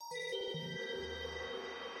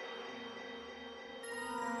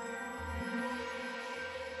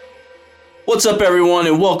What's up, everyone,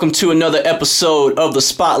 and welcome to another episode of the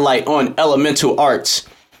Spotlight on Elemental Arts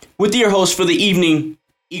with your host for the evening,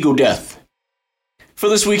 Eagle Death. For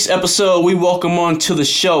this week's episode, we welcome on to the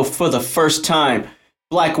show for the first time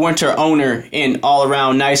Black Winter owner and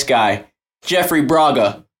all-around nice guy, Jeffrey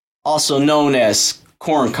Braga, also known as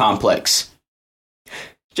Korin Complex.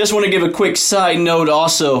 Just want to give a quick side note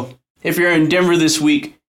also, if you're in Denver this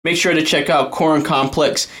week, make sure to check out Korin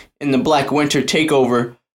Complex in the Black Winter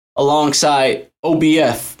Takeover alongside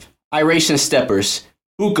OBF, Iration Steppers,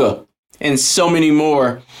 Hookah, and so many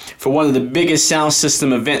more for one of the biggest sound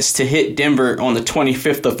system events to hit Denver on the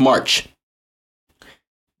 25th of March.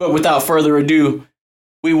 But without further ado,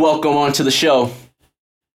 we welcome onto the show,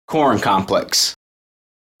 Korin Complex.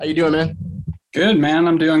 How you doing, man? Good, man.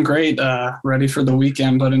 I'm doing great. Ready for the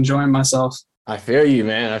weekend, but enjoying myself. I feel you,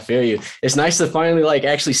 man. I feel you. It's nice to finally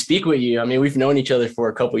actually speak with you. I mean, we've known each other for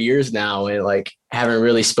a couple years now and haven't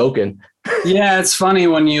really spoken. Yeah, it's funny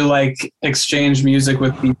when you exchange music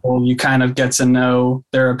with people, you kind of get to know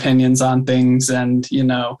their opinions on things and,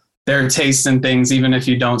 their taste in things, even if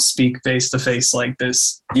you don't speak face to face like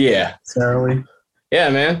this. Yeah. Necessarily.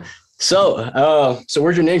 Yeah, man. So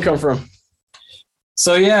where'd your name come from?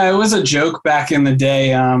 So, yeah, it was a joke back in the day.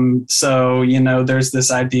 There's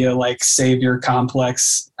this idea savior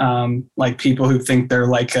complex, people who think they're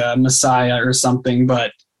like a messiah or something.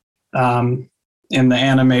 But in the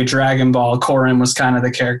anime Dragon Ball, Korin was kind of the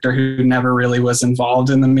character who never really was involved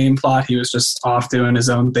in the main plot. He was just off doing his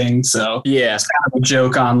own thing. So, yeah, it's kind of a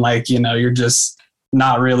joke on you're just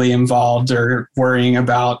not really involved or worrying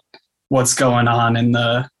about what's going on in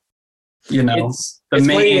the, It's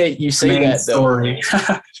funny that you say that, story.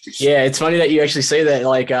 Yeah, it's funny that you actually say that.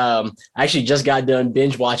 I actually just got done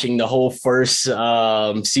binge watching the whole first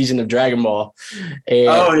season of Dragon Ball. And,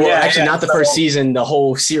 not the first season, the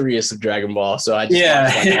whole series of Dragon Ball. So I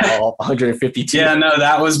just watched all 152. Yeah, no,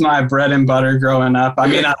 that was my bread and butter growing up. I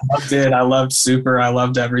mean, I loved it. I loved Super. I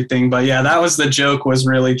loved everything. But yeah, that was the joke, was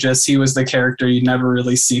really just he was the character you never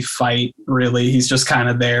really see fight, really. He's just kind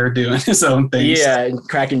of there doing his own thing. Yeah, and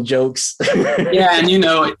cracking jokes. Yeah, and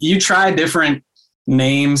you try different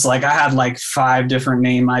names. I had 5 different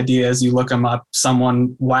name ideas. You look them up,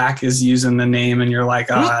 someone whack is using the name and you're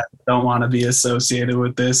like, I don't want to be associated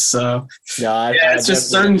with this. So it's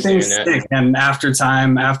just certain things stick. And after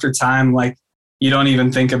time, you don't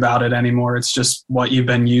even think about it anymore. It's just what you've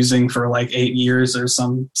been using for 8 years or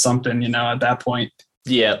something, at that point.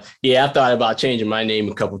 Yeah. I thought about changing my name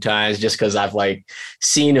a couple times just because I've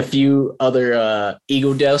seen a few other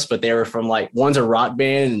Eagle Deaths, but they were from one's a rock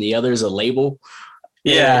band and the other's a label.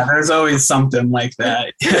 Yeah, there's always something like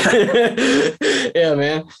that. Yeah,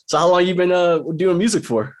 man. So how long you been doing music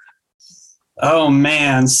for? Oh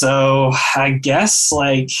man, so I guess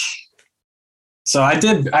I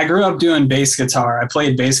grew up doing bass guitar. I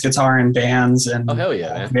played bass guitar in bands and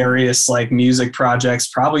various music projects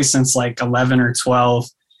probably since 11 or 12.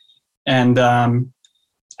 And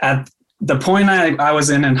at the point I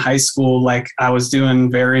was in high school, I was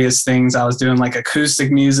doing various things. I was doing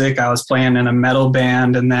acoustic music. I was playing in a metal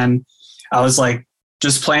band. And then I was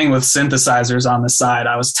just playing with synthesizers on the side.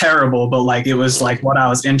 I was terrible, but it was what I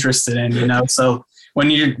was interested in, So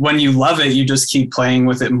when you love it, you just keep playing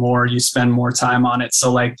with it more. You spend more time on it.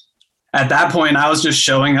 So at that point, I was just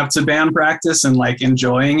showing up to band practice and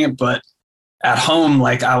enjoying it. But at home,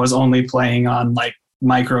 I was only playing on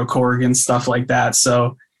micro Korg and stuff like that.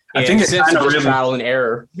 So I think it's kind of really trial and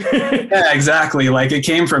error. Yeah, exactly. It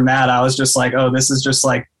came from that. I was just this is just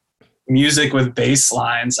music with bass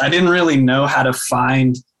lines. I didn't really know how to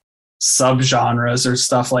find subgenres or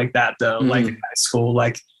stuff like that though. In high school,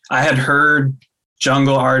 I had heard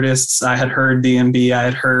jungle artists, I had heard DMB, I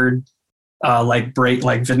had heard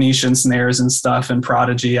Venetian snares and stuff and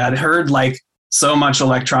Prodigy. I'd heard so much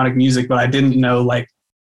electronic music, but I didn't know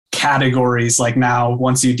categories now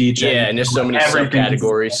once you DJ. Yeah, and there's so many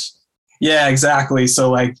subcategories. Yeah, exactly.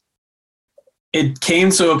 So it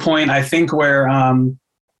came to a point, I think, where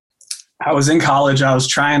I was in college. I was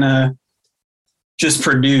trying to just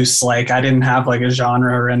produce. I didn't have a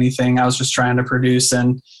genre or anything. I was just trying to produce.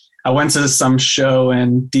 And I went to some show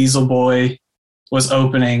and Diesel Boy was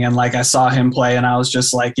opening and I saw him play and I was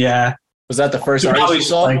just yeah. Was that the first artist you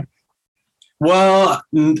saw? Well,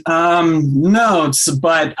 no,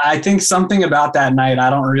 but I think something about that night,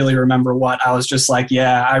 I don't really remember what. I was just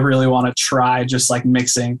I really want to try just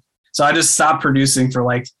mixing. So I just stopped producing for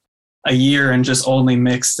a year and just only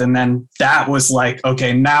mixed. And then that was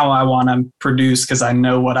okay, now I want to produce because I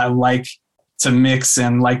know what I like to mix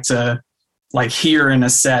and to hear in a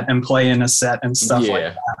set and play in a set and stuff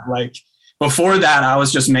like that. Before that, I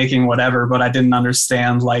was just making whatever, but I didn't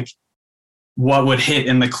understand what would hit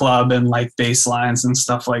in the club and like bass lines and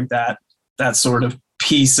stuff like that, that sort of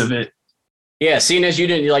piece of it. Yeah, seeing as you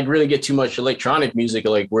didn't like really get too much electronic music,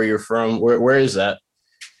 like where you're from, where is that?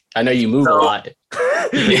 I know you move a lot.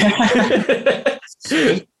 Yeah.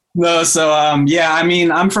 No, so yeah, I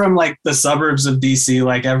mean, I'm from like the suburbs of DC,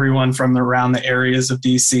 like everyone from around the areas of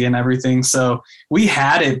DC and everything. So we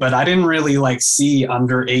had it, but I didn't really like see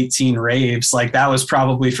under 18 raves. Like that was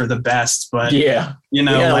probably for the best, but yeah, you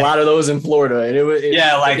know, we had like, a lot of those in Florida, and it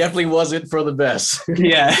definitely wasn't for the best.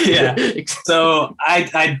 yeah. So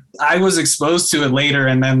I was exposed to it later,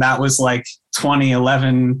 and then that was like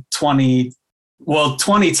 2011,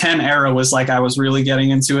 2010 era was like I was really getting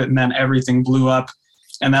into it, and then everything blew up.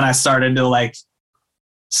 And then I started to like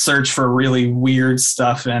search for really weird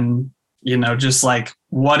stuff and, you know, just like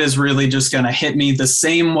what is really just going to hit me the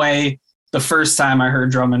same way the first time I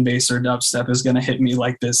heard drum and bass or dubstep is going to hit me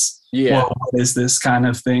like this. Yeah. Whoa, what is this kind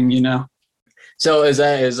of thing, you know? So is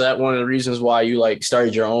that one of the reasons why you like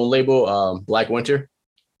started your own label, Black Winter?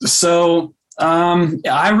 So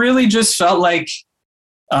I really just felt like,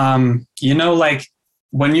 you know, like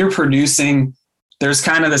when you're producing, there's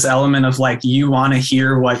kind of this element of like, you want to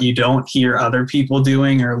hear what you don't hear other people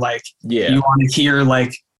doing, or like, you want to hear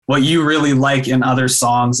like what you really like in other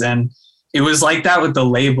songs. And it was like that with the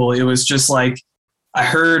label. It was just like, I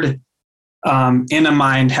heard In a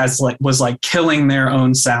Mind was like killing their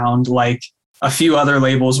own sound. Like a few other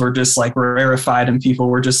labels were just like rarefied, and people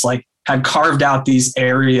were just like, had carved out these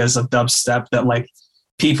areas of dubstep that like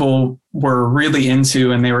people were really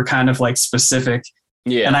into, and they were kind of like specific.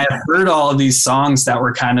 Yeah. And I had heard all of these songs that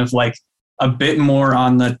were kind of like a bit more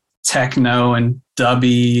on the techno and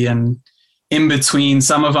dubby and in between.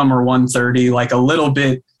 Some of them were 130, like a little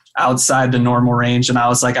bit outside the normal range. And I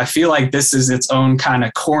was like, I feel like this is its own kind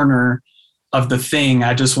of corner of the thing.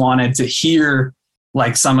 I just wanted to hear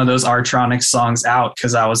like some of those Artronic songs out,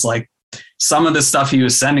 because I was like, some of the stuff he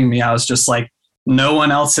was sending me, I was just like, no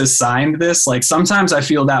one else has signed this. Like sometimes I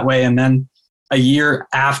feel that way. And then a year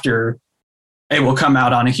after, it will come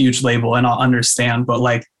out on a huge label and I'll understand. But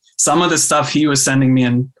like some of the stuff he was sending me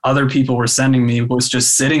and other people were sending me was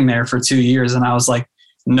just sitting there for 2 years. And I was like,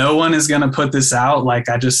 no one is going to put this out. Like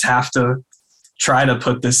I just have to try to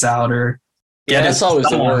put this out, or that's always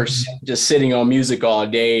the worst. Just sitting on music all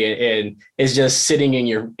day and it's just sitting in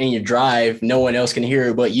your drive. No one else can hear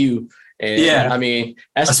it but you. And I mean,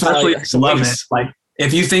 that's especially if you love it. Like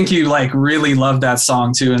if you think you like really love that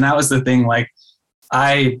song too. And that was the thing. Like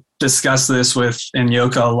I discussed this with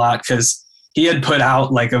Inyoka a lot, because he had put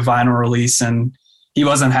out like a vinyl release and he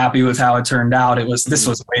wasn't happy with how it turned out. This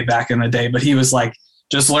was way back in the day, but he was like,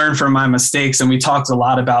 just learn from my mistakes. And we talked a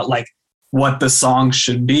lot about like what the song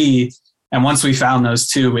should be. And once we found those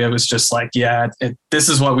two, it was just like, this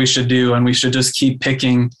is what we should do. And we should just keep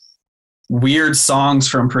picking weird songs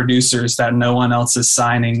from producers that no one else is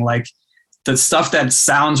signing. Like the stuff that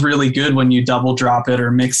sounds really good when you double drop it or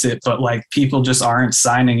mix it, but like people just aren't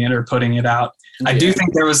signing it or putting it out. Yeah. I do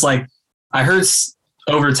think there was like, I heard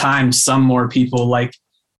over time, some more people like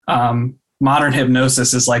Modern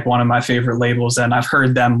Hypnosis is like one of my favorite labels. And I've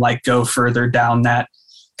heard them like go further down that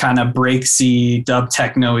kind of breaksy, dub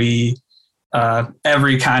techno-y,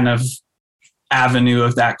 every kind of avenue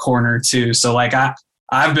of that corner too. So like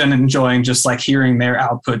I've been enjoying just like hearing their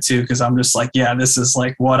output too, because I'm just like, this is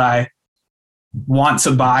like what I want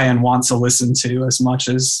to buy and want to listen to as much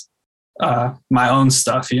as my own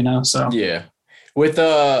stuff, you know? So yeah, with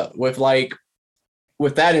that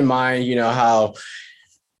in mind, you know, how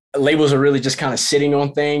labels are really just kind of sitting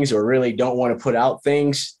on things or really don't want to put out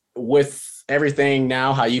things. With everything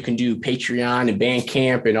now, how you can do Patreon and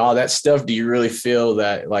Bandcamp and all that stuff, do you really feel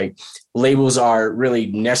that like labels are really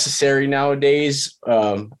necessary nowadays?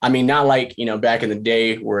 I mean, not like, you know, back in the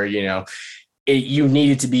day where, you know, you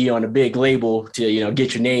needed to be on a big label to, you know,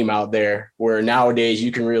 get your name out there, where nowadays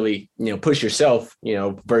you can really, you know, push yourself, you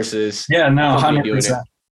know, versus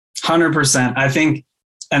 100%. I think,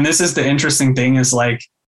 and this is the interesting thing, is like,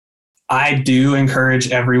 I do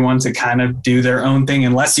encourage everyone to kind of do their own thing,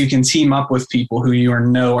 unless you can team up with people who you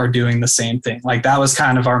know are doing the same thing. Like that was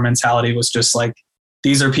kind of our mentality, was just like,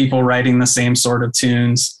 these are people writing the same sort of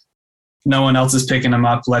tunes. No one else is picking them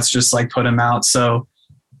up. Let's just like put them out. So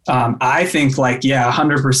I think like,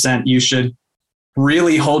 100% you should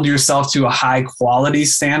really hold yourself to a high quality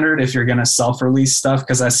standard if you're going to self-release stuff.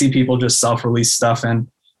 Cause I see people just self-release stuff and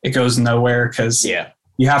it goes nowhere, because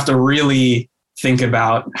you have to really think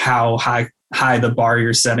about how high the bar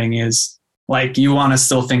you're setting is. Like you want to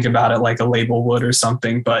still think about it like a label would or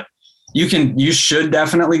something, but you should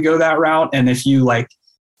definitely go that route. And if you like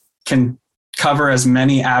can cover as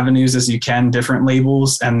many avenues as you can, different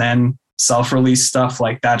labels, and then self-release stuff,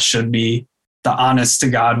 like that should be the honest to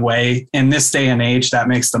God way. In this day and age, that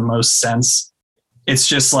makes the most sense. It's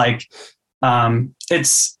just like,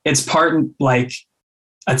 it's part like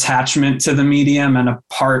attachment to the medium and a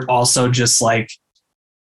part also just like,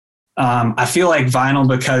 I feel like vinyl,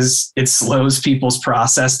 because it slows people's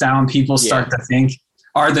process down. People start to think,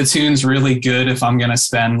 are the tunes really good if I'm going to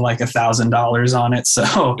spend like $1,000 on it?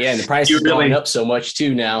 So yeah, and the price is going up so much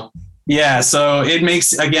too now. Yeah. So it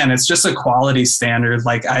makes, again, it's just a quality standard.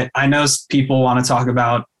 Like I know people want to talk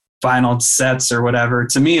about vinyl sets or whatever.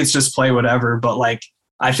 To me, it's just play whatever. But like,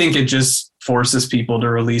 I think it just forces people to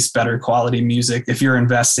release better quality music. If you're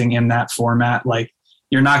investing in that format, like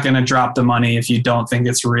you're not going to drop the money if you don't think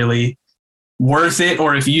it's really worth it,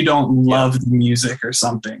 or if you don't love the music or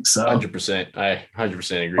something. So 100%. I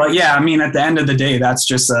 100% agree. But yeah, I mean, at the end of the day, that's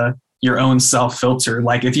just your own self filter.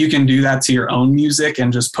 Like if you can do that to your own music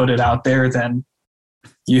and just put it out there, then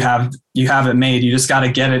you have it made. You just got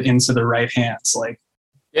to get it into the right hands. Like,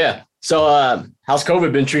 yeah. So, how's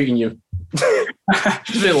COVID been treating you?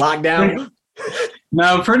 It's been locked down.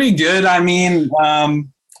 No, pretty good. I mean,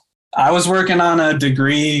 I was working on a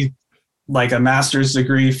degree, like a master's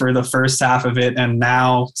degree for the first half of it. And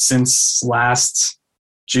now since last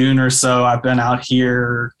June or so, I've been out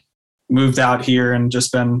here, moved out here and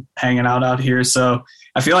just been hanging out here. So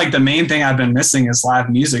I feel like the main thing I've been missing is live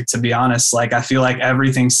music, to be honest. Like I feel like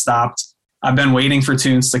everything stopped. I've been waiting for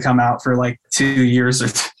tunes to come out for like 2 years or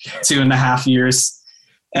 2.5 years.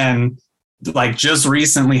 And like just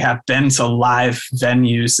recently have been to live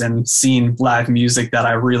venues and seen live music that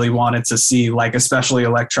I really wanted to see, like especially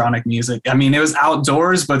electronic music. I mean, it was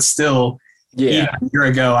outdoors, but still, even a year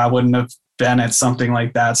ago, I wouldn't have been at something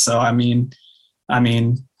like that. So, I mean,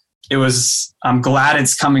 I'm glad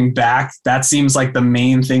it's coming back. That seems like the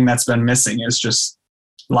main thing that's been missing is just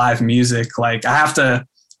live music. Like I have to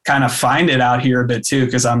kind of find it out here a bit too,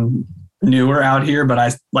 because I'm newer out here, but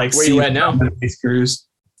I like Where you at now? Crews.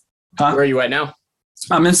 Huh? Where are you at now?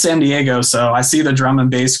 I'm in San Diego, so I see the drum and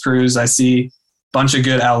bass crews. I see a bunch of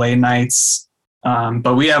good LA nights.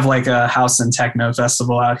 But we have like a house and techno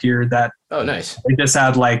festival out here that nice. They just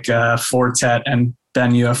had like Fortet and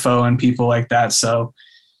Ben UFO and people like that. So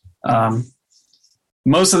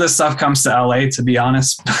most of the stuff comes to LA, to be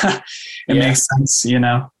honest. It makes sense,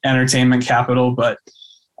 entertainment capital, but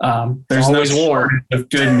there's always no warm of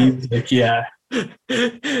good music. Yeah.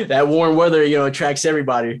 That warm weather, attracts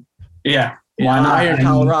everybody. Yeah. Why not? Here in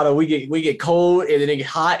Colorado, we get cold and then it get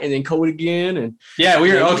hot and then cold again. And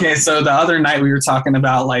okay. So the other night we were talking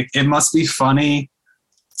about like, it must be funny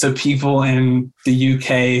to people in the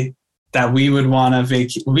UK that we would want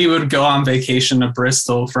to we would go on vacation to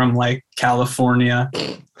Bristol from like California.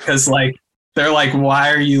 Cause like, they're like, why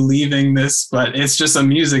are you leaving this? But it's just a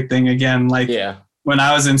music thing again. Like when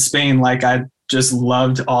I was in Spain, like I just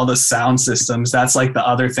loved all the sound systems. That's like the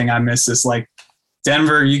other thing I miss is like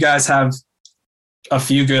Denver, you guys have a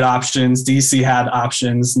few good options. DC had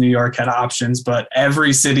options. New York had options, but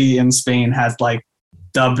every city in Spain has like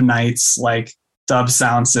dub nights, like dub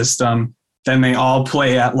sound system. Then they all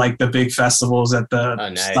play at like the big festivals at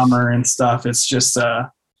the summer and stuff. It's just,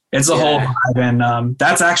 it's a whole vibe. And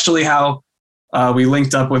that's actually how we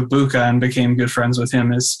linked up with Buka and became good friends with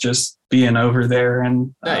him, is just being over there.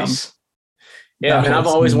 And nice. Yeah, man, I've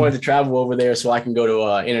always wanted to travel over there so I can go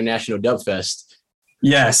to International Dub Fest.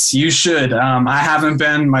 Yes, you should. I haven't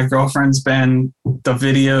been. My girlfriend's been. The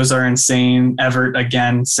videos are insane. Everett,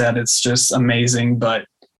 again, said it's just amazing. But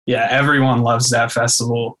yeah, everyone loves that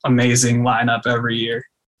festival. Amazing lineup every year.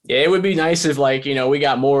 Yeah, it would be nice if like, we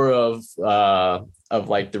got more of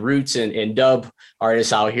like the roots and dub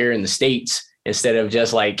artists out here in the States instead of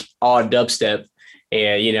just like all dubstep.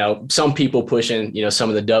 And, some people pushing, some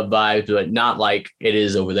of the dub vibes, but not like it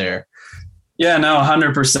is over there. Yeah, no,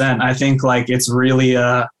 100%. I think like it's really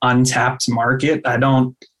a untapped market.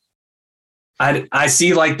 I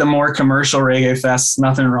see like the more commercial reggae fests,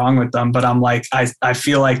 nothing wrong with them, but I'm like, I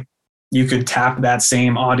feel like you could tap that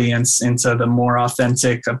same audience into the more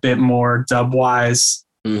authentic, a bit more dub wise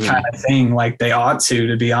kind of thing. Like they ought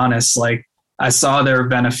to be honest. Like I saw there have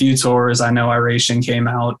been a few tours. I know Iration came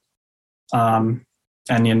out, and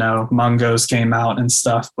Mungos came out and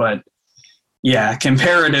stuff, but yeah,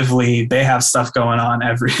 comparatively, they have stuff going on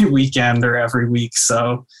every weekend or every week.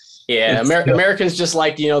 So yeah, Americans just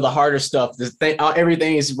like, the harder stuff.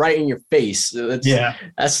 Everything is right in your face.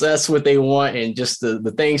 That's what they want. And just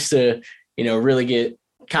the things to, really get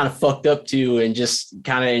kind of fucked up to and just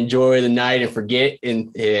kind of enjoy the night and forget. But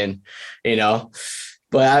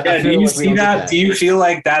I do you see that? Do you feel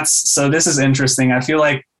like so this is interesting. I feel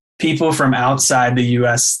like people from outside the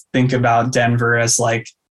US think about Denver as like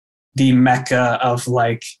the mecca of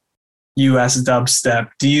like US dubstep.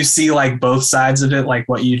 Do you see like both sides of it, like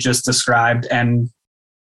what you just described, and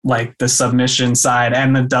like the submission side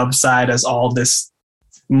and the dub side as all this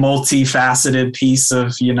multifaceted piece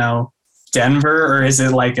of, you know, Denver, or is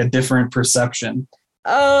it like a different perception?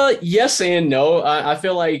 Yes and no. I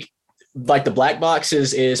feel like the Black Box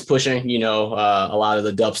is pushing, you know, a lot of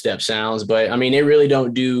the dubstep sounds, but I mean, they really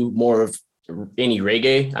don't do more of any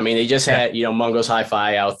reggae. I mean, they just had, you know, Mungo's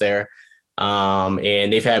Hi-Fi out there,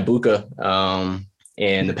 and they've had Buka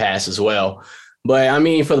in the past as well. But I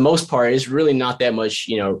mean, for the most part, it's really not that much,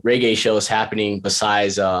 you know, reggae shows happening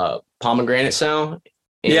besides Pomegranate Sound.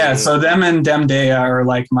 Yeah, so them and Demdea are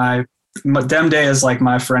like Demdea is like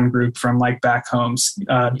my friend group from like back home,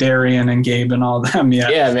 Darian and Gabe and all them.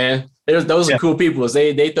 Yeah, man. Those are cool people.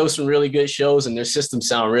 They throw some really good shows, and their systems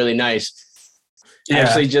sound really nice. I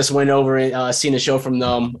actually just went over and seen a show from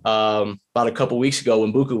them about a couple weeks ago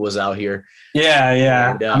when Buka was out here.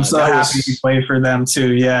 Yeah. And, I'm so happy to play for them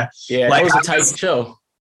too. Yeah, like, that was a tight show.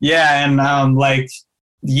 Yeah, and like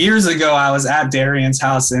years ago, I was at Darian's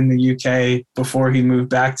house in the UK before he moved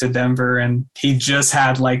back to Denver, and he just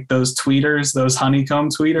had like those tweeters, those honeycomb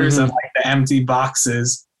tweeters, of like the empty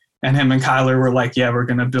boxes. And him and Kyler were like, yeah, we're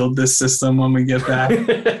going to build this system when we get back. And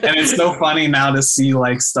it's so funny now to see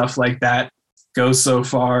like stuff like that go so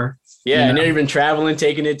far. Yeah, and they're even traveling,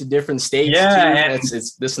 taking it to different states. Yeah, too.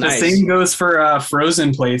 It's nice. The same goes for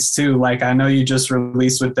Frozen Plates too. Like, I know you just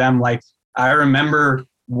released with them. Like, I remember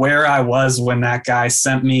where I was when that guy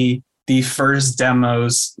sent me the first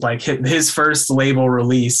demos, like his first label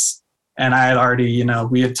release. And I had already, you know,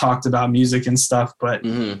 we had talked about music and stuff, but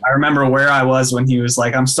I remember where I was when he was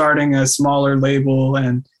like, I'm starting a smaller label,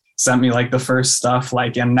 and sent me like the first stuff.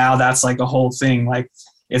 Like, and now that's like a whole thing. Like,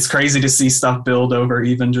 it's crazy to see stuff build over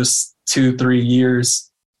even just 2-3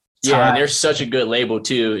 years. Yeah, and they're such a good label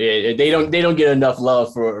too. They don't get enough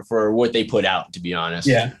love for what they put out, to be honest.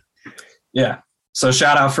 Yeah. So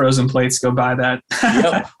shout out Frozen Plates. Go buy that.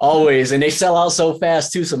 Yep, always. And they sell out so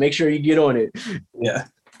fast too. So make sure you get on it. Yeah.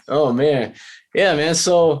 Oh man. Yeah, man.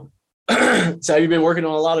 So, so have you been working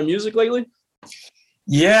on a lot of music lately?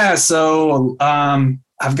 Yeah. So,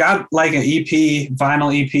 I've got like an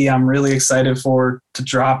vinyl EP. I'm really excited to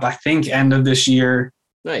drop, I think, end of this year.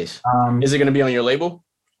 Nice. Is it going to be on your label?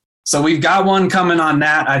 So we've got one coming on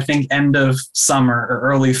that, I think, end of summer or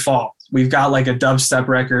early fall. We've got like a dubstep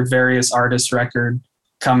record, various artist record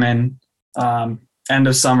coming end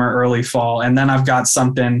of summer, early fall. And then I've got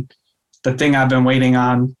something, the thing I've been waiting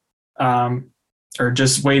on, or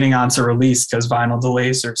just waiting on to release because vinyl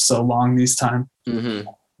delays are so long these times. You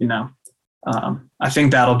know, I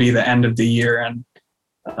think that'll be the end of the year. And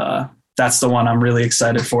that's the one I'm really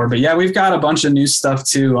excited for. But yeah, we've got a bunch of new stuff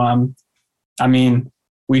too. I mean,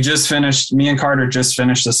 me and Carter just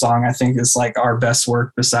finished a song I think is like our best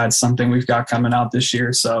work besides something we've got coming out this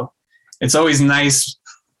year. So it's always nice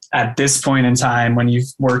at this point in time when you've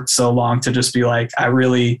worked so long to just be like, I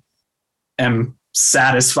really am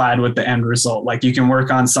satisfied with the end result. Like, you can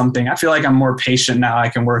work on something. I feel like I'm more patient now. I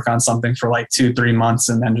can work on something for like 2-3 months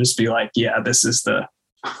and then just be like, yeah, this is the.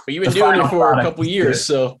 But you've been doing it for a couple years,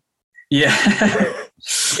 so. Yeah.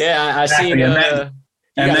 Yeah, I see. And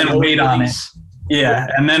then wait on it. Yeah,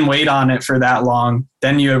 and then wait on it for that long.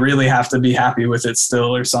 Then you really have to be happy with it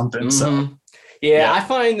still or something. So, yeah, I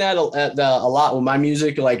find that a lot with my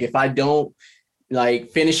music. Like, if I don't like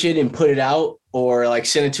finish it and put it out, or like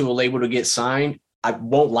send it to a label to get signed, I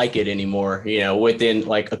won't like it anymore. You know, within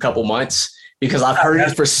like a couple months, because I've heard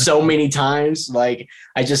it for so many times. Like,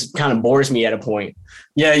 I just kind of bores me at a point.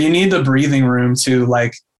 Yeah, you need the breathing room too.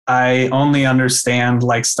 Like, I only understand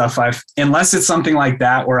like stuff unless it's something like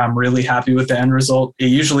that where I'm really happy with the end result, it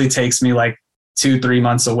usually takes me like 2-3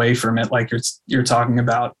 months away from it. Like you're talking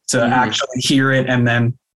about, to actually hear it and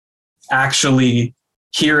then actually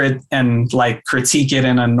hear it and like critique it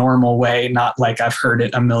in a normal way. Not like I've heard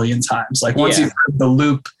it a million times. Like once you've heard the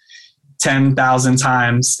loop 10,000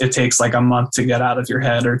 times, it takes like a month to get out of your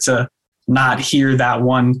head, or to not hear that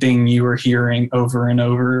one thing you were hearing over and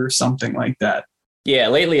over or something like that. Yeah,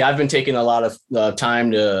 lately I've been taking a lot of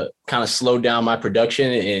time to kind of slow down my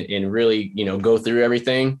production and really, you know, go through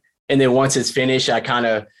everything. And then once it's finished, I kind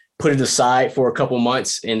of put it aside for a couple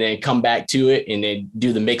months and then come back to it and then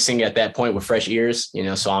do the mixing at that point with fresh ears, you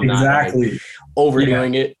know, so I'm not like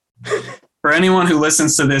overdoing it. For anyone who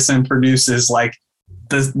listens to this and produces, like,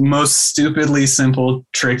 the most stupidly simple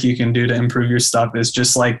trick you can do to improve your stuff is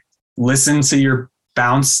just like listen to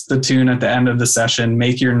bounce the tune at the end of the session,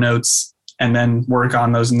 make your notes, and then work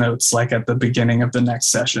on those notes like at the beginning of the next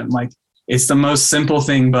session. Like, it's the most simple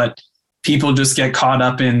thing, but people just get caught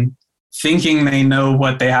up in thinking they know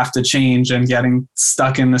what they have to change and getting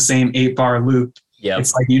stuck in the same 8-bar loop. Yeah.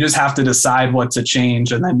 It's like you just have to decide what to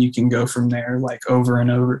change, and then you can go from there, like over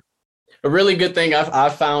and over. A really good thing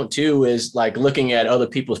I've found too is like looking at other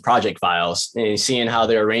people's project files and seeing how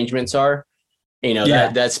their arrangements are. You know,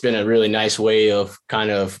 that's been a really nice way of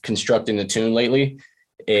kind of constructing the tune lately.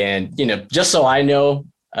 And, you know, just so I know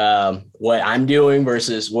what I'm doing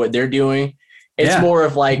versus what they're doing, it's more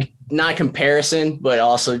of like not comparison, but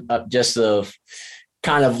also just of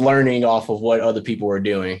kind of learning off of what other people are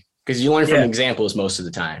doing, because you learn from examples most of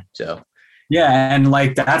the time. So. Yeah. And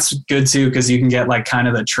like, that's good too, because you can get like kind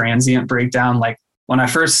of the transient breakdown. Like when I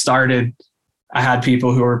first started, I had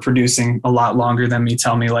people who were producing a lot longer than me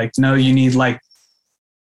tell me like, no, you need like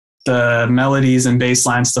the melodies and bass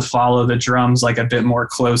lines to follow the drums like a bit more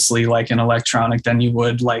closely, like in electronic, than you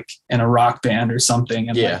would like in a rock band or something.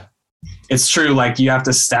 And like, it's true. Like you have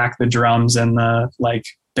to stack the drums and the like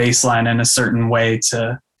bass line in a certain way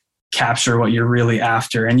to capture what you're really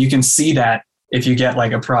after. And you can see that if you get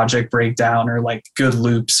like a project breakdown or like good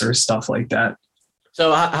loops or stuff like that.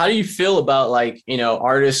 So how do you feel about like, you know,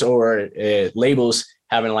 artists or labels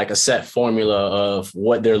having like a set formula of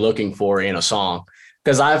what they're looking for in a song?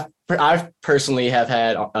 Because I've personally have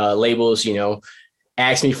had labels, you know,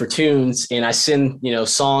 ask me for tunes, and I send, you know,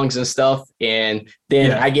 songs and stuff, and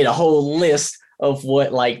then I get a whole list of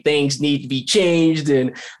what like things need to be changed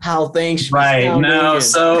and how things should be sounding. No,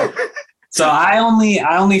 so I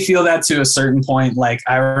only feel that to a certain point. Like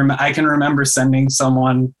I can remember sending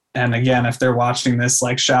someone, and again, if they're watching this,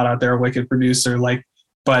 like shout out, they're a wicked producer, like,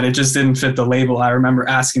 but it just didn't fit the label. I remember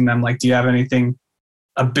asking them like, do you have anything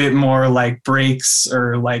a bit more like breaks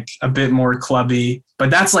or like a bit more clubby? But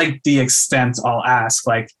that's like the extent I'll ask.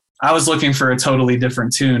 Like I was looking for a totally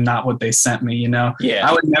different tune, not what they sent me, you know? Yeah.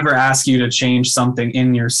 I would never ask you to change something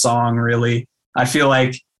in your song, really. I feel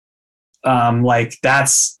like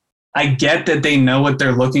that's, I get that they know what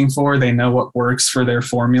they're looking for. They know what works for their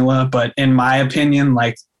formula. But in my opinion,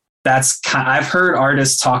 like I've heard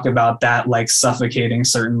artists talk about that, like suffocating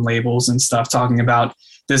certain labels and stuff, talking about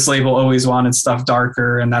this label always wanted stuff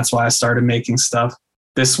darker, and that's why I started making stuff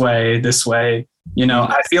this way. You know,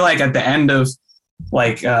 I feel like at the end of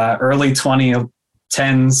like early 2010s,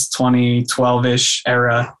 2012-ish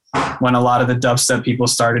era, when a lot of the dubstep people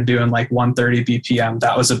started doing like 130 BPM,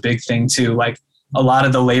 that was a big thing too. Like a lot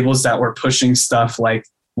of the labels that were pushing stuff like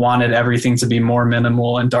wanted everything to be more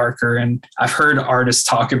minimal and darker. And I've heard artists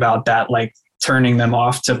talk about that, like turning them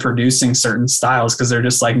off to producing certain styles because they're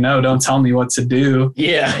just like, no, don't tell me what to do.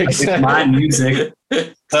 Yeah, exactly. It's my music.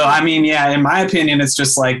 So, I mean, yeah, in my opinion, it's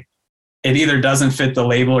just like it either doesn't fit the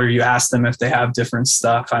label or you ask them if they have different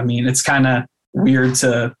stuff. I mean, it's kind of weird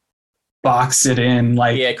to box it in.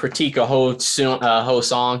 Like, critique a whole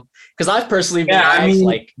song. Because I've personally been asked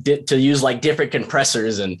to use like different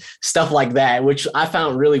compressors and stuff like that, which I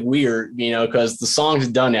found really weird, you know, because the song's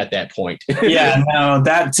done at that point. Yeah, no,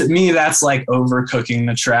 that to me, that's like overcooking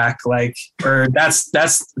the track, like, or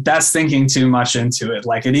that's thinking too much into it.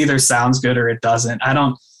 Like it either sounds good or it doesn't.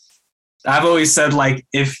 I've always said like,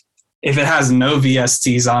 if it has no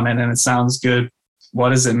VSTs on it and it sounds good, what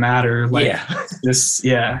does it matter? Like, it's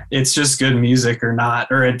just good music or not,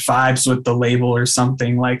 or it vibes with the label or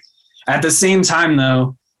something. Like, at the same time,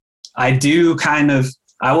 though, I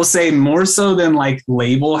will say more so than like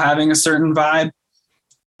label having a certain vibe.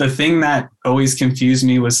 The thing that always confused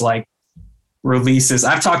me was like releases.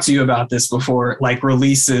 I've talked to you about this before, like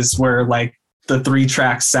releases where like the 3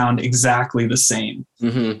 tracks sound exactly the same.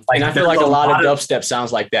 Mm-hmm. Like, and I feel like a lot of dubstep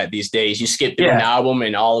sounds like that these days. You skip through an album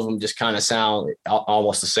and all of them just kind of sound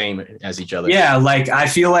almost the same as each other. Yeah, like I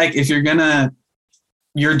feel like if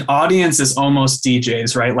your audience is almost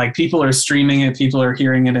DJs, right? Like people are streaming it, people are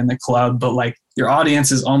hearing it in the club, but like your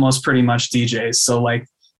audience is almost pretty much DJs. So like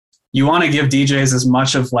you want to give DJs as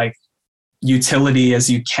much of like utility as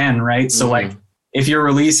you can, right? Mm-hmm. So like if your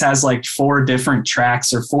release has like 4 different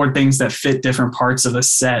tracks or 4 things that fit different parts of a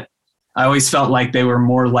set, I always felt like they were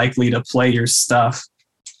more likely to play your stuff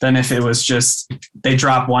than if it was just they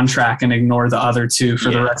drop one track and ignore the other 2 for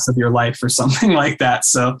the rest of your life or something like that.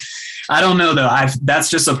 So I don't know though. That's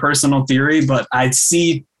just a personal theory, but I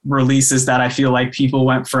see releases that I feel like people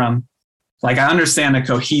went from, like, I understand a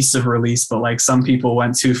cohesive release, but like some people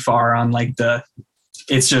went too far on like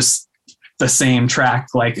it's just the same track,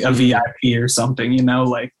 like a VIP or something, you know,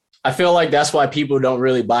 like. I feel like that's why people don't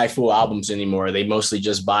really buy full albums anymore. They mostly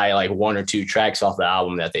just buy like 1 or 2 tracks off the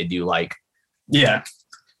album that they do like. Yeah.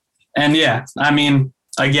 And I mean,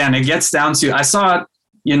 again, it gets down to, I saw,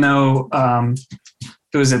 you know,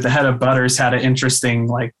 who was it? The head of Butters had an interesting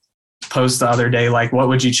like post the other day, like, what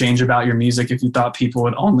would you change about your music if you thought people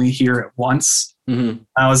would only hear it once? Mm-hmm.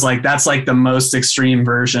 I was like, that's like the most extreme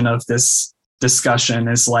version of this discussion,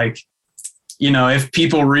 is like, if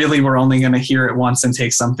people really were only going to hear it once and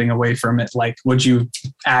take something away from it, like, would you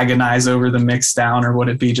agonize over the mix down, or would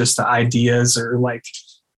it be just the ideas, or like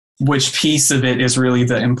which piece of it is really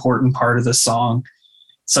the important part of the song?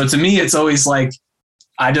 So to me, it's always like,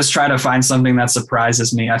 I just try to find something that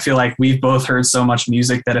surprises me. I feel like we've both heard so much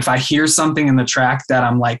music that if I hear something in the track that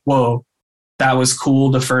I'm like, whoa, that was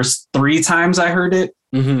cool the first 3 times I heard it,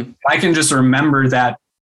 mm-hmm. I can just remember that,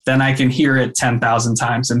 then I can hear it 10,000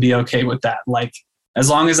 times and be okay with that. Like, as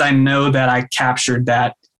long as I know that I captured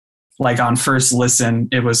that, like on first listen,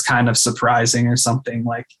 it was kind of surprising or something,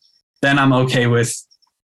 like, then I'm okay with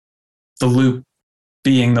the loop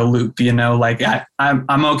being the loop, like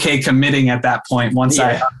I'm okay committing at that point once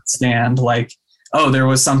I understand, like, oh, there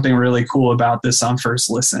was something really cool about this on first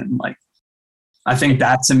listen. Like, I think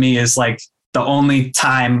that to me is like the only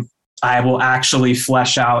time I will actually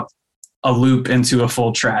flesh out a loop into a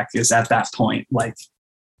full track, is at that point. Like,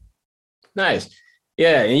 nice.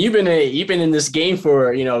 Yeah, and you've been in this game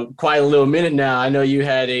for quite a little minute now. I know you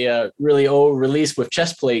had a really old release with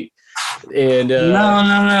Chestplate, and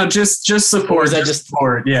no, just support. Is that just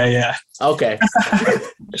support? Yeah. Okay.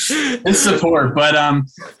 It's support, but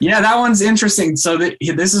that one's interesting. So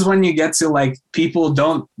this is when you get to, like, people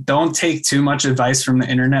don't take too much advice from the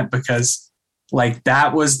internet, because like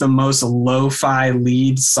that was the most lo-fi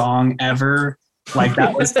lead song ever. Like,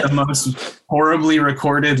 that was the most horribly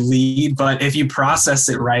recorded lead, but if you process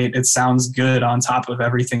it right, it sounds good on top of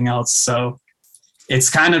everything else. So it's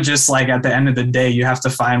kind of just like, at the end of the day, you have to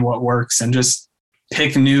find what works and just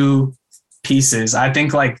pick new pieces. I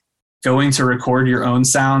think like going to record your own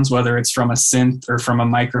sounds, whether it's from a synth or from a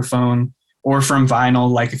microphone or from vinyl,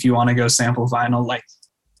 like if you want to go sample vinyl, like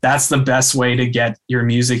that's the best way to get your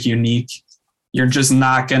music unique. You're just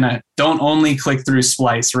don't only click through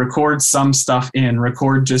Splice, record some stuff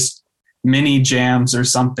record just mini jams or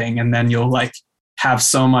something, and then you'll like have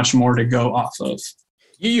so much more to go off of.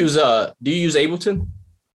 Do you use Ableton?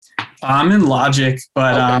 I'm in Logic,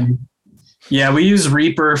 but okay. We use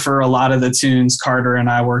Reaper for a lot of the tunes Carter and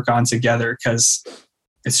I work on together, because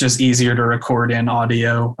it's just easier to record in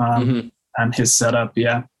audio on his setup.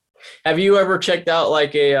 Yeah. Have you ever checked out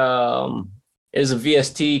like is a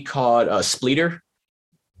VST called Splitter?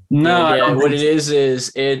 No. And, what it is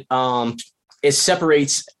it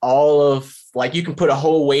separates all of, like, you can put a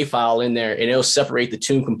whole WAV file in there and it'll separate the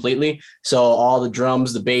tune completely. So all the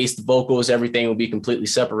drums, the bass, the vocals, everything will be completely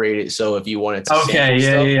separated. So if you wanted to sample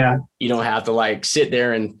stuff, you don't have to like sit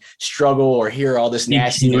there and struggle or hear all this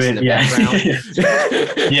nastiness in the background.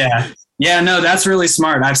 No, that's really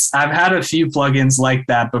smart. I've had a few plugins like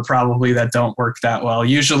that, but probably that don't work that well.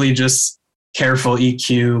 Usually just careful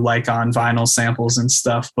EQ, like on vinyl samples and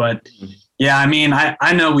stuff. But yeah, I mean,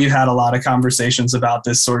 I know we've had a lot of conversations about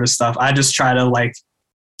this sort of stuff. I just try to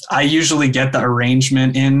I usually get the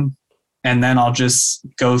arrangement in, and then I'll just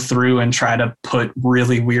go through and try to put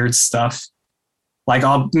really weird stuff. Like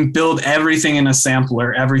I'll build everything in a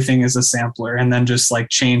sampler. Everything is a sampler, and then just like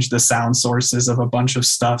change the sound sources of a bunch of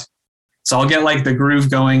stuff. So I'll get like the groove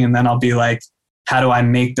going, and then I'll be like, how do I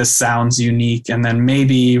make the sounds unique? And then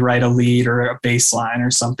maybe write a lead or a bass line or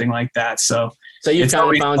something like that. So you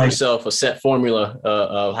kind of found yourself a set formula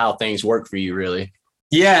of how things work for you, really.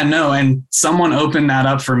 Yeah, no. And someone opened that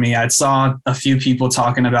up for me. I saw a few people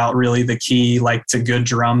talking about really the key, like to good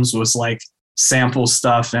drums, was like sample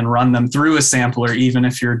stuff and run them through a sampler. Even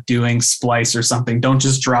if you're doing Splice or something, don't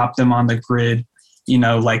just drop them on the grid,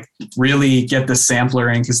 like really get the sampler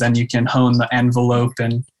in, because then you can hone the envelope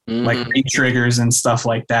and like re-triggers and stuff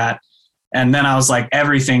like that. And then I was like,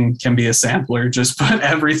 everything can be a sampler. Just put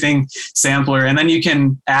everything sampler. And then you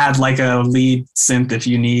can add like a lead synth if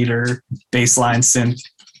you need, or bassline synth.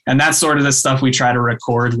 And that's sort of the stuff we try to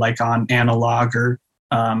record like on analog or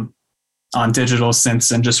on digital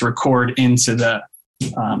synths, and just record into the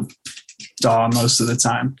DAW most of the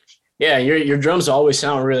time. Yeah, your drums always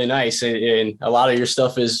sound really nice. And a lot of your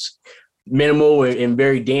stuff is minimal and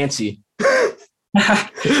very dancey.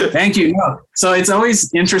 Thank you. No. So it's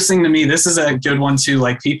always interesting to me. This is a good one too.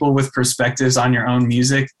 Like people with perspectives on your own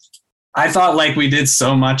music. I thought like we did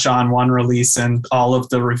so much on one release and all of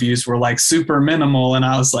the reviews were like super minimal. And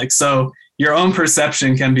I was like, so your own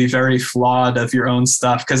perception can be very flawed of your own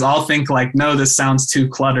stuff. Cause I'll think like, no, this sounds too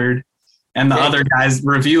cluttered. And the other guys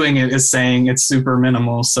reviewing it is saying it's super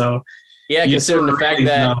minimal. So yeah, considering the fact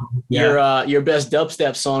that your best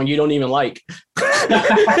dubstep song you don't even like.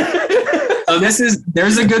 So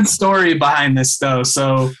there's a good story behind this though.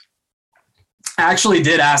 So I actually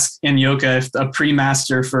did ask Inyoka if a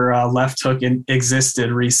pre-master for Left Hook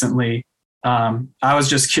existed recently. I was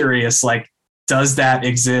just curious, like, does that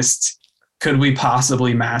exist? Could we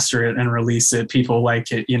possibly master it and release it? People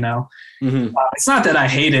like it, you know? Mm-hmm. It's not that I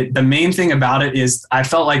hate it. The main thing about it is I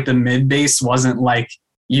felt like the mid bass wasn't like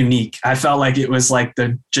unique. I felt like it was like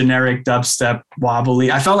the generic dubstep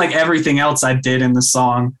wobbly. I felt like everything else I did in the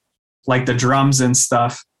song, like the drums and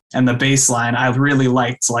stuff and the bass line, I really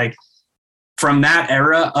liked. Like from that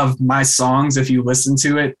era of my songs, if you listen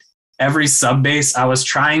to it, every sub bass, I was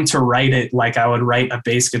trying to write it like I would write a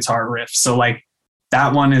bass guitar riff. So like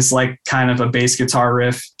that one is like kind of a bass guitar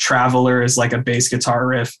riff. Traveler is like a bass guitar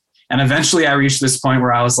riff. And eventually I reached this point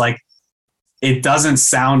where I was like, it doesn't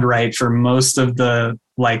sound right for most of the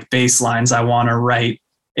like bass lines I want to write.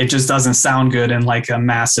 It just doesn't sound good in like a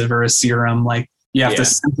Massive or a Serum. Like you have to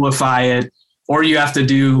simplify it, or you have to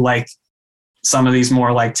do like some of these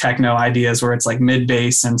more like techno ideas where it's like mid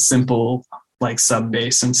bass and simple like sub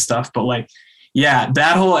bass and stuff. But like, yeah,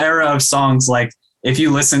 that whole era of songs, like if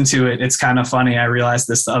you listen to it, it's kind of funny. I realized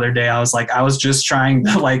this the other day. I was like, I was just trying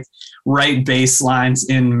to like write bass lines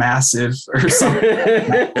in Massive or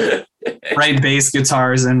something. Write bass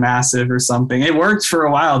guitars in Massive or something. It worked for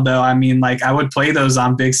a while though. I mean, like I would play those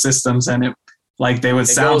on big systems and it like they would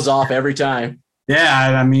sound. It goes off every time.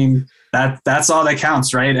 Yeah, I mean that's all that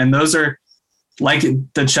counts, right? And those are like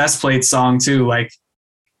the Chest Plate song too. Like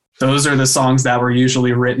those are the songs that were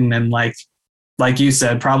usually written in like you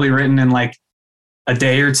said, probably written in like a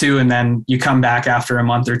day or two, and then you come back after a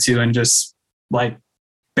month or two and just like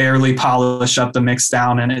barely polish up the mix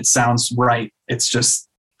down and it sounds right. It's just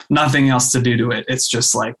nothing else to do to it. It's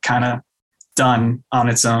just like kind of done on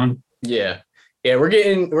its own. Yeah. We're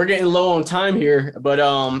getting low on time here, but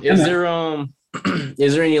is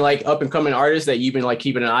there any like up and coming artists that you've been like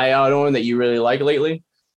keeping an eye out on that you really like lately?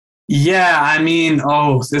 Yeah, I mean,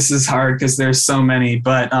 this is hard because there's so many,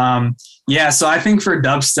 but so I think for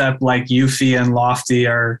dubstep, like Yuffie and Lofty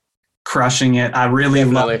are crushing it. I really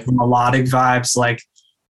love the melodic vibes. Like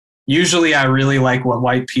usually I really like what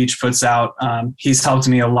White Peach puts out. He's helped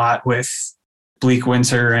me a lot with Bleak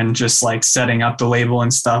Winter and just like setting up the label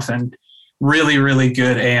and stuff, and really, really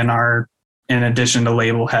good A&R in addition to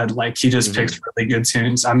label head. Like he just picks really good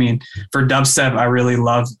tunes. I mean, for dubstep, I really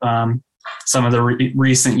love some of the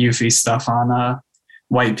recent Yuffie stuff on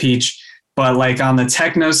White Peach. But like on the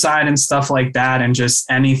techno side and stuff like that, and just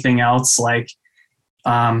anything else, like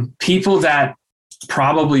people that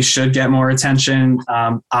probably should get more attention.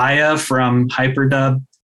 Aya from Hyperdub,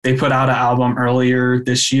 they put out an album earlier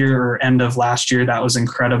this year or end of last year that was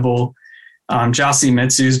incredible. Josie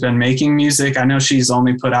Mitsu's been making music. I know she's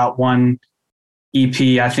only put out one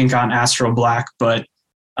EP, I think, on Astral Black, but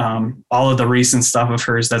all of the recent stuff of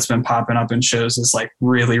hers that's been popping up in shows is like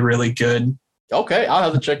really, really good. Okay, I'll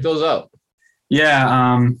have to check those out.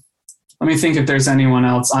 Yeah, let me think if there's anyone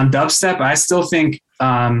else. On dubstep, I still think,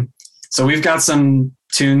 so we've got some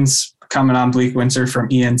tunes coming on Bleak Winter from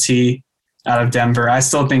ENT out of Denver. I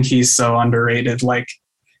still think he's so underrated. Like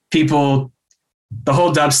people, the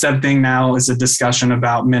whole dubstep thing now is a discussion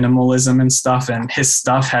about minimalism and stuff, and his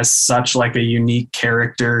stuff has such like a unique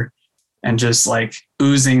character and just like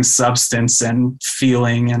oozing substance and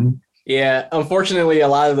feeling. And yeah, unfortunately, a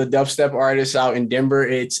lot of the dubstep artists out in Denver,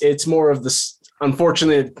 it's more of this.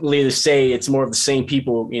 Unfortunately, to say, it's more of the same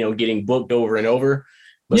people, getting booked over and over.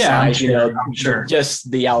 Besides, I'm sure. Just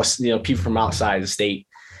the people from outside the state.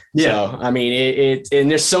 Yeah, so, I mean, and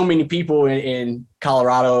there's so many people in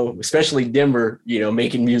Colorado, especially Denver,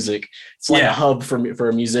 making music. It's like a hub for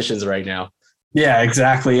musicians right now. Yeah,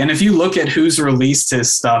 exactly. And if you look at who's released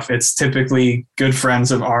his stuff, it's typically good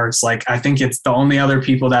friends of ours. Like, I think it's the only other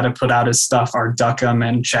people that have put out his stuff are Duckham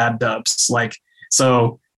and Chad Dubs. Like,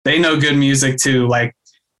 so they know good music too. Like,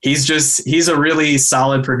 he's a really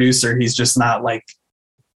solid producer. He's just not like,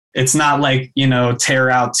 it's not like, tear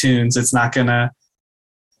out tunes. It's not going to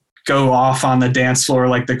go off on the dance floor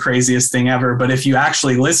like the craziest thing ever. But if you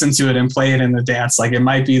actually listen to it and play it in the dance, like it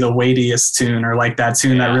might be the weightiest tune, or like that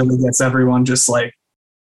tune that really gets everyone just like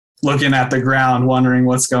looking at the ground, wondering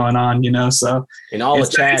what's going on, So in all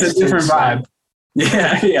it's a different vibe.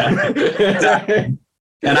 Yeah. Exactly.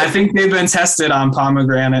 And I think they've been tested on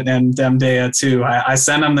Pomegranate and Demdea too. I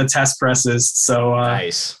sent them the test presses, so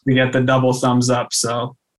nice. We get the double thumbs up.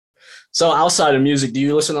 So outside of music, do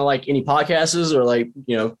you listen to like any podcasts or like,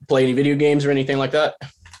 play any video games or anything like that?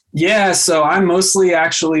 Yeah. So I mostly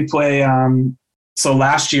actually play so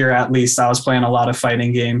last year, at least, I was playing a lot of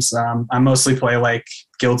fighting games. I mostly play like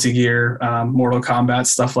Guilty Gear, Mortal Kombat,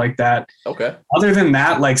 stuff like that. Okay. Other than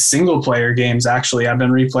that, like single player games, actually, I've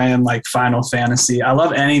been replaying like Final Fantasy. I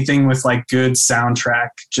love anything with like good soundtrack,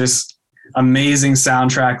 just amazing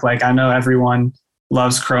soundtrack. Like I know everyone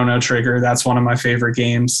loves Chrono Trigger. That's one of my favorite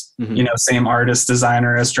games. Mm-hmm. Same artist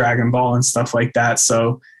designer as Dragon Ball and stuff like that.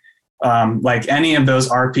 So like any of those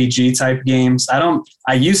RPG type games.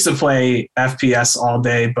 I used to play FPS all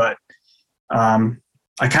day, but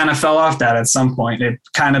I kind of fell off that at some point. It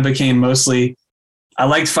kind of became mostly, I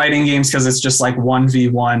liked fighting games because it's just like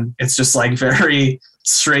 1v1. It's just like very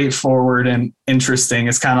straightforward and interesting.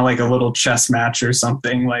 It's kind of like a little chess match or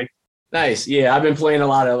something. Like, nice. Yeah, I've been playing a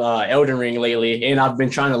lot of Elden Ring lately, and I've been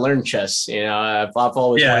trying to learn chess. I've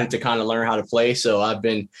always wanted to kind of learn how to play, so I've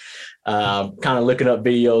been kind of looking up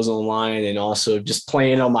videos online and also just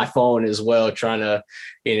playing on my phone as well, trying to,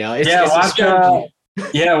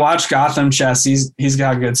 watch Gotham Chess. He's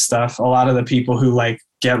got good stuff. A lot of the people who like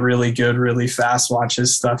get really good really fast watch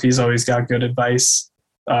his stuff. He's always got good advice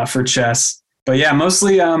for chess. But yeah,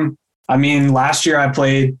 mostly. Last year I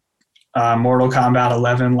played Mortal Kombat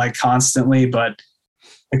 11 like constantly, but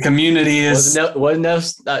the community is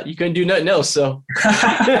you couldn't do nothing else. So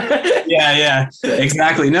yeah,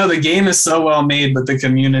 exactly. No, the game is so well made, but the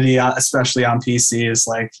community, especially on PC, is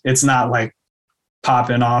like, it's not like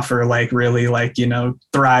popping off or like really like,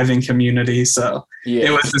 thriving community. So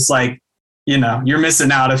It was just like, you're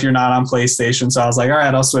missing out if you're not on PlayStation. So I was like, all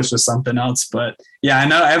right, I'll switch to something else. But yeah, I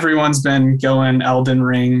know everyone's been going Elden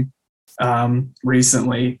Ring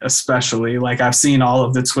recently, especially. Like I've seen all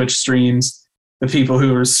of the Twitch streams, the people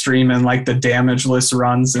who are streaming like the damageless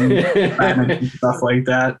runs and stuff like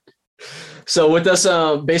that. So with us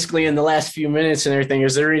basically in the last few minutes and everything,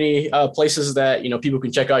 is there any places that people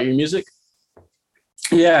can check out your music?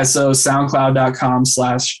 Yeah, so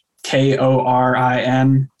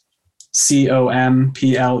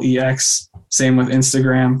SoundCloud.com/KorinComplex. Same with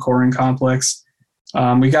Instagram, Korin Complex.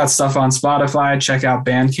 We got stuff on Spotify. Check out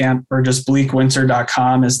Bandcamp, or just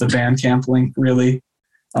bleakwinter.com is the Bandcamp link, really.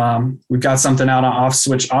 We've got something out on Off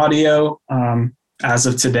Switch Audio as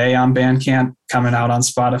of today on Bandcamp, coming out on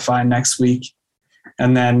Spotify next week.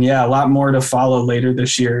 And then, a lot more to follow later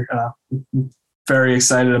this year. Very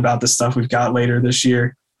excited about the stuff we've got later this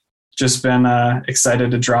year. Just been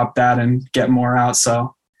excited to drop that and get more out.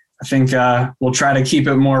 So I think we'll try to keep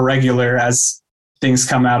it more regular as things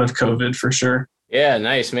come out of COVID for sure. Yeah,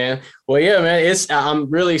 nice, man. Well, yeah, man, I'm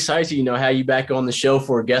really excited to, have you back on the show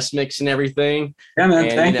for a guest mix and everything. Yeah, man,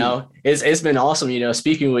 thank you. It's been awesome,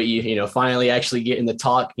 speaking with you, finally actually getting to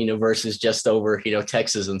talk, versus just over,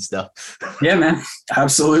 Texas and stuff. Yeah, man,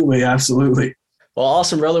 absolutely. Well,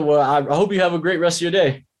 awesome, brother. Well, I hope you have a great rest of your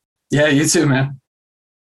day. Yeah, you too, man.